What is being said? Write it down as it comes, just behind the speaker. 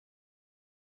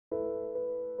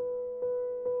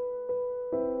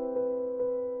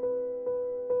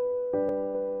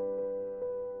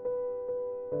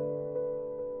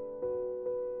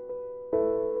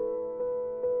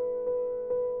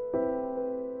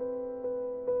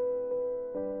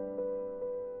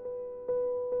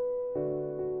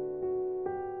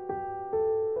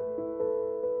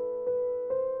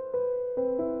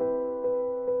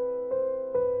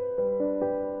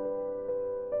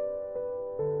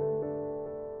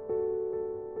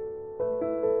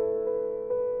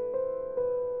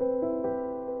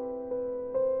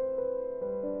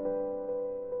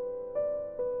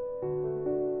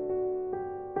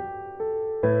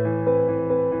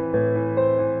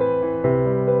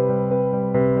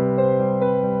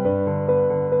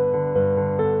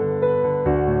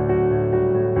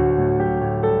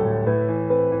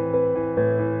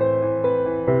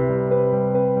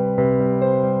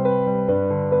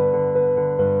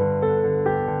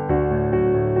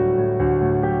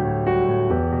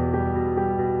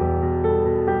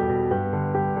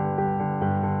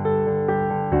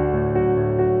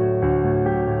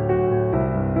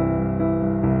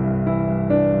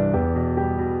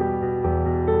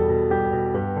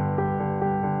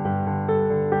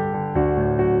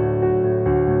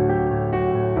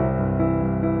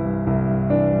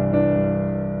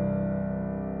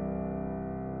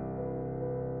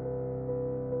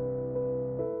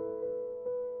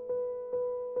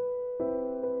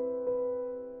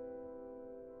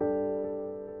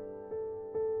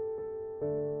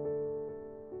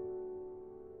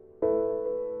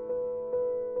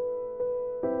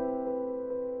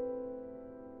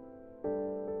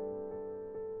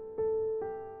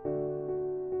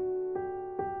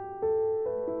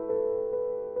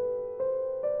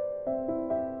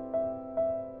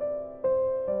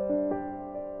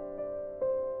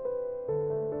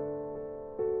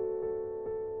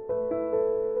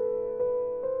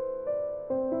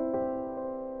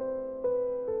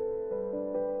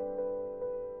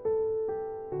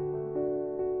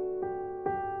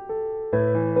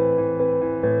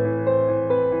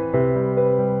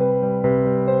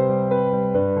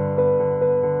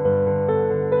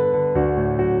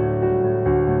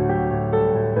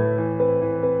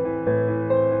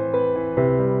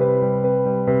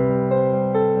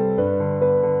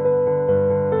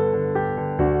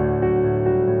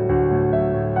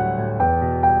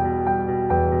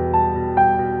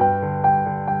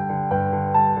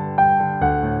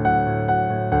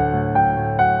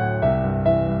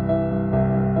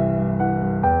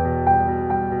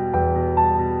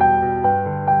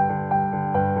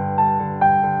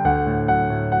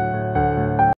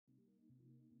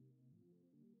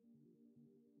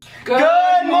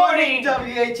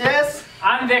WHS.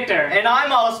 I'm Victor. And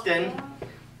I'm Austin.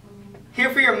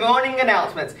 Here for your morning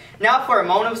announcements. Now for a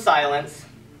moment of silence.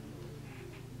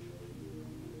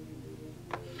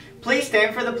 Please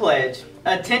stand for the pledge.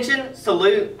 Attention,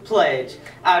 salute, pledge.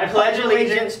 I pledge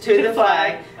allegiance to the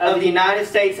flag of the United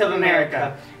States of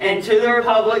America and to the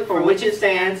republic for which it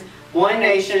stands, one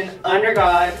nation, under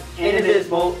God,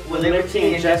 indivisible, with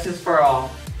liberty and justice for all.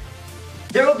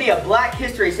 There will be a Black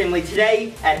History Assembly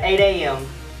today at 8 a.m.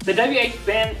 The WH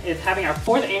Band is having our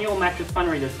 4th annual Mattress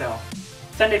Fundraiser Sale,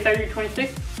 Sunday, February 26th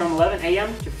from 11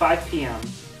 a.m. to 5 p.m.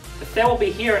 The sale will be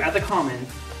here at the Commons.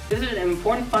 This is an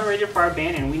important fundraiser for our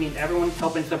band and we need everyone's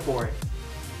help and support.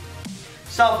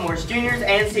 Sophomores, juniors,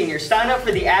 and seniors, sign up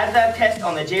for the ASVAB test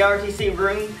on the JRTC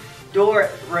room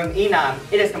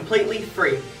E9. It is completely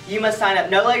free. You must sign up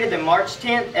no later than March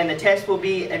 10th and the test will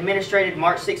be administered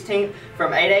March 16th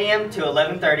from 8 a.m. to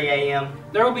 11:30 a.m.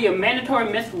 There will be a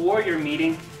mandatory Miss Warrior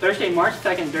meeting Thursday, March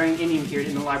 2nd during Indian period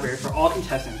in the library for all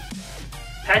contestants.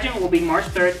 Pageant will be March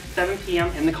 3rd, 7 p.m.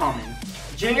 in the Commons.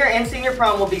 Junior and senior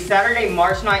prom will be Saturday,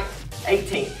 March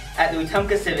 18th at the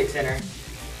Wetumpka Civic Center.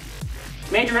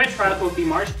 Majorette trials will be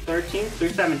March 13th through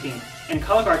 17th, and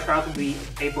color guard trials will be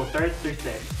April 3rd through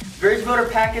 6th. Bridge Builder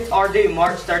packets are due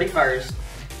March 31st.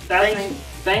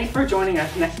 Thanks for joining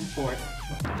us next in sports.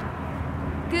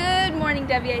 Good morning,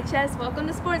 WHS. Welcome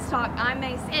to Sports Talk. I'm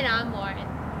Macy. And I'm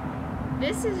Lauren.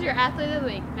 This is your Athlete of the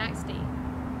Week, Max D.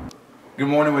 Good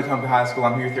morning, Wetumpka High School.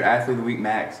 I'm here with your Athlete of the Week,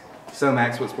 Max. So,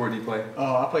 Max, what sport do you play?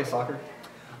 I play soccer.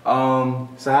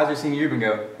 So how's your senior year been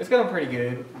going? It's going pretty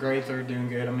good. Grades are doing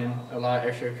good. I'm in a lot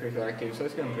of extracurricular activities, so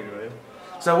it's going pretty good.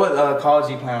 So what college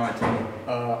do you plan on attending?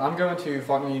 I'm going to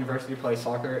Faulkner University to play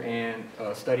soccer and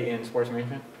study in sports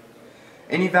management.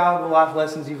 Any valuable life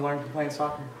lessons you've learned from playing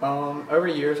soccer? Over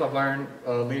the years, I've learned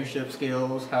leadership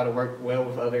skills, how to work well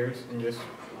with others, and just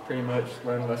pretty much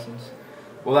learn lessons.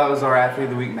 Well, that was our Athlete of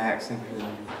the Week, Max. Thank you.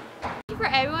 Thank you for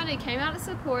everyone who came out to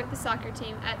support the soccer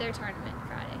team at their tournament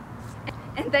Friday.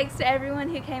 And thanks to everyone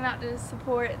who came out to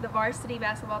support the varsity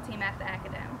basketball team at the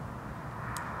Acadome.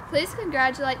 Please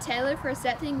congratulate Taylor for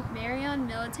accepting Marion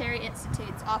Military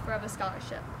Institute's offer of a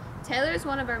scholarship. Taylor is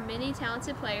one of our many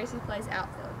talented players who plays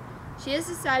outfield. She has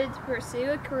decided to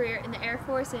pursue a career in the Air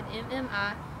Force and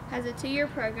MMI has a 2-year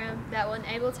program that will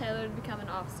enable Taylor to become an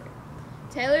officer.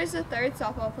 Taylor is the 3rd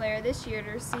softball player this year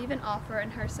to receive an offer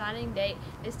and her signing date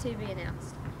is to be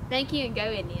announced. Thank you and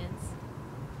go Indians.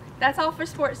 That's all for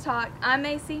Sports Talk. I'm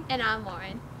Macy. And I'm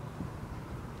Lauren.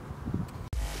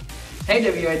 Hey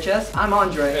WHS, I'm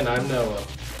Andre. And I'm Noah.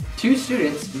 2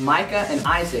 students, Micah and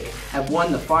Isaac, have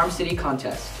won the Farm City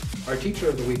contest. Our teacher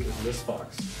of the week is Miss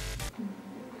Fox.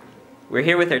 We're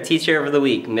here with our teacher of the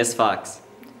week, Miss Fox.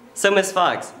 So Miss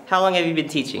Fox, how long have you been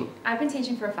teaching? I've been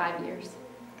teaching for 5 years.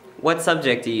 What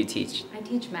subject do you teach? I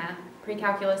teach math,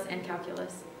 pre-calculus and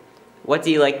calculus. What do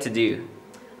you like to do?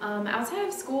 Outside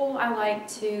of school, I like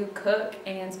to cook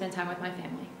and spend time with my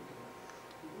family.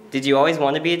 Did you always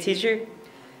want to be a teacher?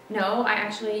 No, I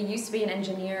actually used to be an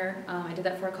engineer. I did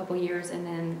that for a couple years and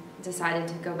then decided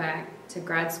to go back to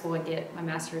grad school and get my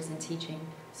master's in teaching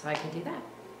so I could do that.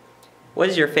 What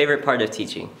is your favorite part of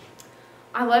teaching?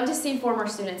 I love to see former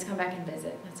students come back and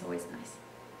visit. That's always nice.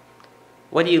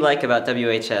 What do you like about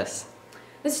WHS?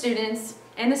 The students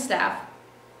and the staff.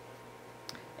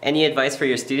 Any advice for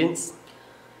your students?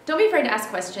 Don't be afraid to ask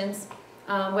questions,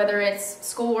 whether it's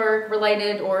schoolwork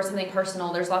related or something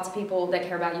personal. There's lots of people that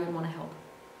care about you and want to help.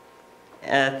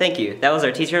 Thank you. That was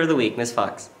our teacher of the week, Miss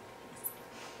Fox.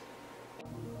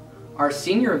 Our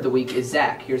senior of the week is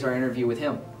Zach. Here's our interview with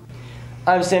him.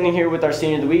 I'm standing here with our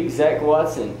senior of the week, Zach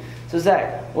Watson. So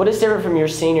Zach, what is different from your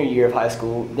senior year of high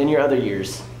school than your other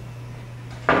years?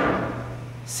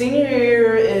 Senior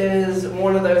year is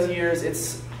one of those years,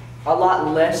 it's a lot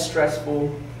less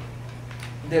stressful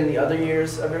than the other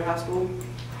years of your high school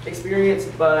experience,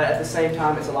 but at the same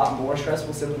time it's a lot more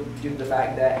stressful simply due to the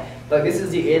fact that this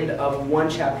is the end of one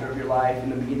chapter of your life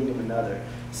and the beginning of another.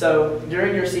 So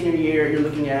during your senior year, you're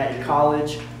looking at your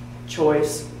college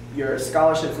choice, your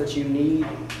scholarships that you need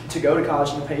to go to college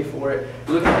and pay for it,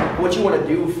 look at what you want to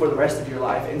do for the rest of your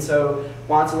life. And so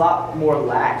while it's a lot more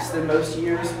lax than most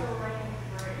years,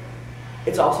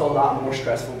 it's also a lot more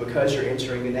stressful because you're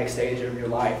entering the next stage of your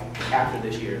life after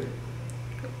this year.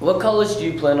 What college do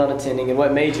you plan on attending and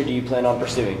what major do you plan on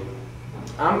pursuing?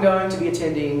 I'm going to be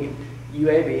attending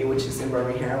UAB, which is in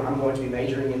Birmingham. I'm going to be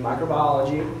majoring in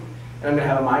microbiology, and I'm going to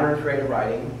have a minor in creative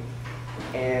writing,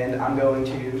 and I'm going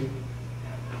to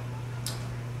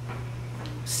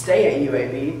stay at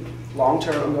UAB. Long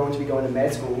term, I'm going to be going to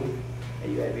med school at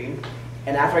UAB,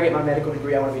 and after I get my medical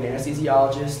degree, I want to be an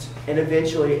anesthesiologist, and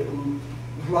eventually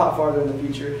a lot farther in the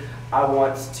future, I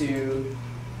want to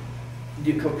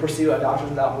pursue a Doctors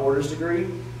Without Borders degree,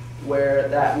 where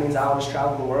that means I'll just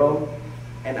travel the world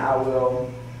and I will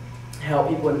help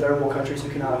people in third world countries who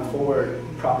cannot afford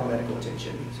proper medical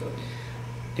attention. So,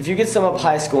 If you could sum up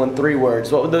high school in 3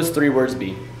 words, what would those 3 words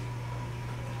be?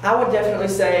 I would definitely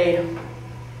say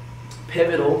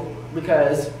pivotal,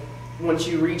 because once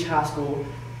you reach high school,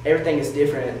 everything is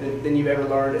different than you've ever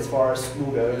learned as far as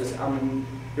school goes.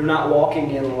 You're not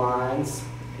walking in lines.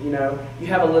 You know, you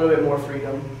have a little bit more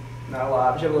freedom. Not a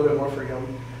lot, but you have a little bit more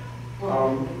freedom.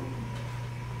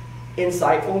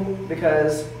 Insightful,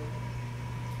 because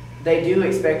they do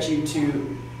expect you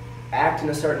to act in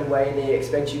a certain way. They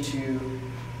expect you to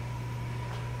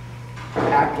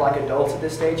act like adults at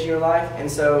this stage in your life, and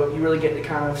so you really get to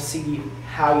kind of see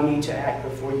how you need to act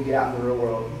before you get out in the real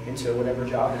world into whatever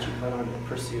job that you plan on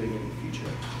pursuing in the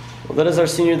future. Well, that is our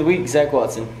Senior of the Week, Zach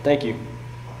Watson. Thank you.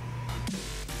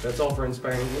 That's all for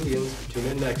Inspiring Indians. Tune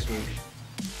in next week.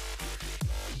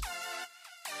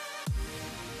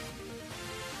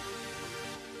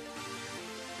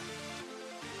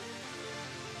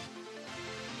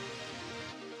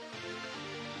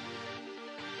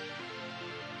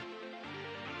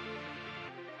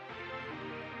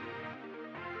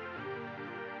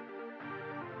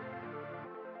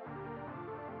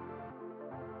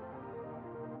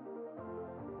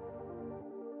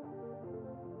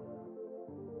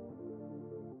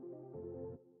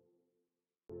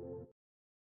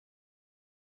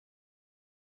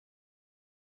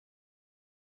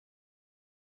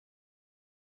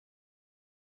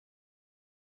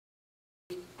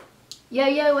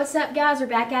 Yo, what's up guys? We're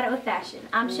back at it with fashion.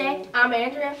 I'm Shay. I'm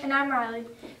Andrea. And I'm Riley.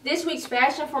 This week's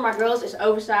fashion for my girls is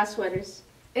oversized sweaters.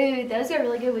 Ooh, those go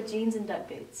really good with jeans and duck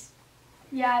boots.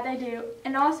 Yeah, they do.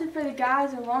 And also for the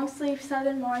guys, a long sleeve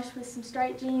Southern Marsh with some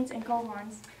straight jeans and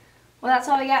Colhorns. Well, that's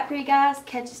all we got for you guys.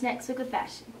 Catch us next week with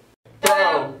fashion.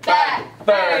 Throwback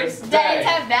Thursday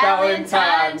to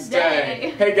Valentine's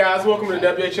Day. Hey guys, welcome to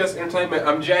WHS Entertainment.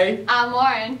 I'm Jay. I'm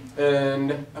Lauren.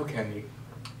 And, okay.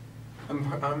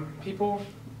 People,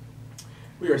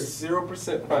 we are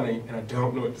 0% funny, and I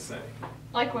don't know what to say.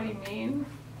 Like, what do you mean?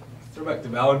 Throwback to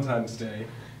Valentine's Day.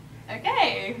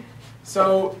 Okay.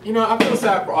 So, you know, I feel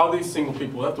sad for all these single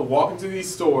people who have to walk into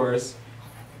these stores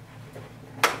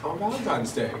on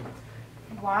Valentine's Day.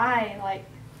 Why? Like,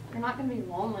 you're not going to be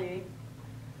lonely.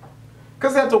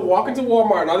 Because they have to walk into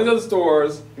Walmart and all these other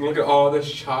stores and look at all this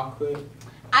chocolate.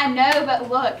 I know, but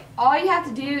look, all you have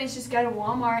to do is just go to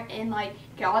Walmart and, like,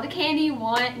 get all the candy you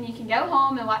want, and you can go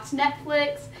home and watch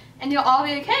Netflix, and you'll all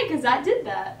be okay, because I did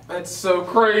that. That's so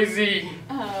crazy.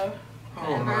 Oh.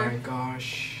 Oh my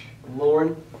gosh.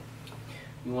 Lauren,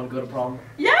 you want to go to prom?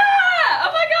 Yeah!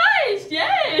 Oh my gosh,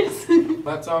 yes!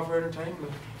 That's all for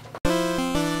entertainment.